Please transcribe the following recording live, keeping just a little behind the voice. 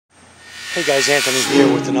Hey guys, Anthony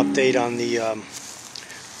here with an update on the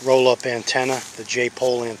roll-up antenna, the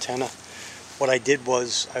J-pole antenna. What I did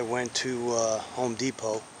was I went to Home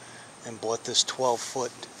Depot and bought this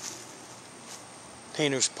 12-foot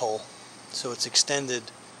painter's pole. So it's extended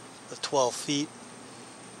the 12 feet.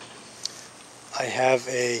 I have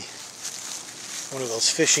one of those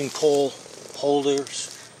fishing pole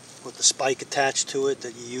holders with the spike attached to it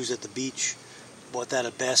that you use at the beach. Bought that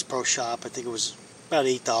at Bass Pro Shop. I think it was about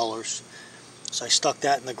 $8. So I stuck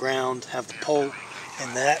that in the ground, have the pole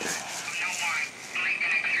in that.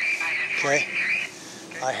 Okay.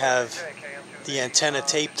 I have the antenna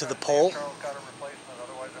taped to the pole.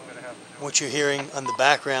 What you're hearing on the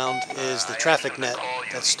background is the traffic net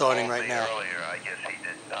that's starting right now.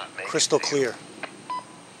 Crystal clear.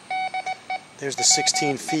 There's the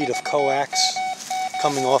 16 feet of coax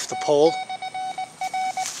coming off the pole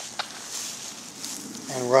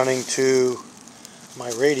and running to my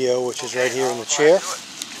radio, which is right here in the chair,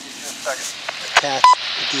 attached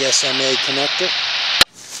with the SMA connector.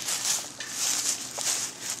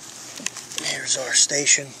 Here's our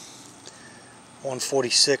station,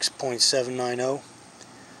 146.790.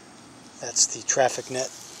 That's the traffic net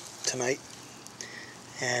tonight.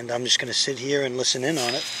 And I'm just going to sit here and listen in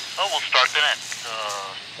on it. Oh, we'll start the net.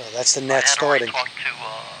 So that's the net starting. I had already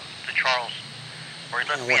talked to Charles.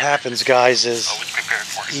 And what happens, guys, is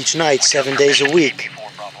each night, 7 days a week,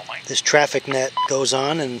 this traffic net goes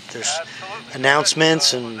on, and there's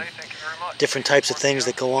announcements and different types of things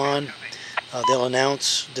that go on. They'll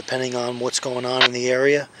announce depending on what's going on in the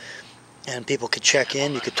area, and people could check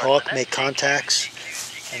in, you could talk, make contacts,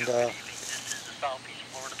 and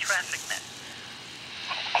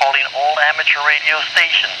calling all amateur radio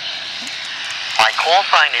stations. My call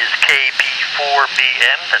sign is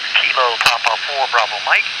KP4BM, that's Kilo Papa 4 Bravo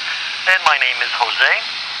Mike, and my name is Jose,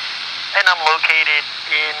 and I'm located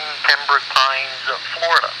in Pembroke Pines,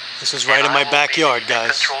 Florida. This is right in my backyard,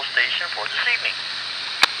 guys. Control station for this evening.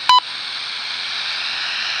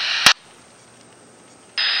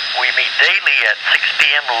 We meet daily at 6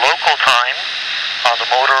 p.m. local time on the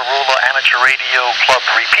Motorola Amateur Radio Club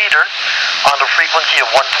repeater on the frequency of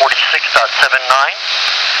 146.79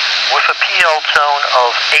 with a PL tone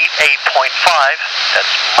of 88.5, that's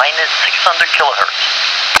minus 600 kilohertz.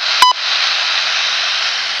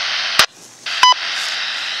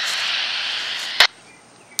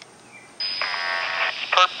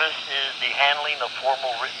 Purpose is the handling of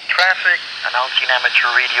formal written traffic, announcing amateur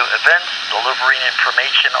radio events, delivering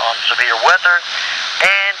information on severe weather,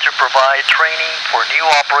 and to provide training for new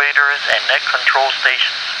operators and net control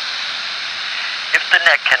stations. If the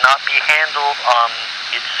net cannot be handled on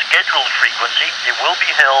its scheduled frequency, it will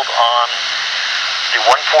be held on the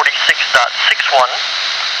 146.61.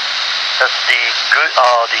 That's the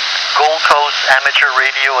Gold Coast Amateur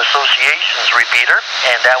Radio Association's repeater,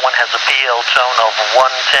 and that one has a PL tone of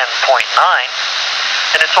 110.9,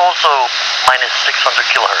 and it's also minus 600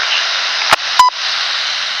 kilohertz.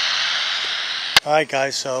 Alright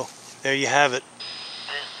guys, so there you have it.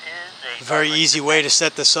 This is A very easy way to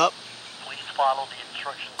set this up. Please follow the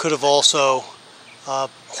instructions. Could have also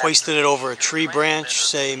hoisted it over a tree branch,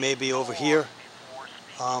 say maybe over here.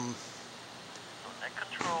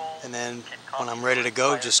 And then when I'm ready to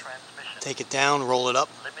go, just take it down, roll it up,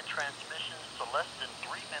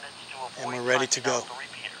 and we're ready to go.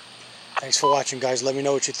 Thanks for watching, guys. Let me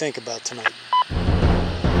know what you think about tonight.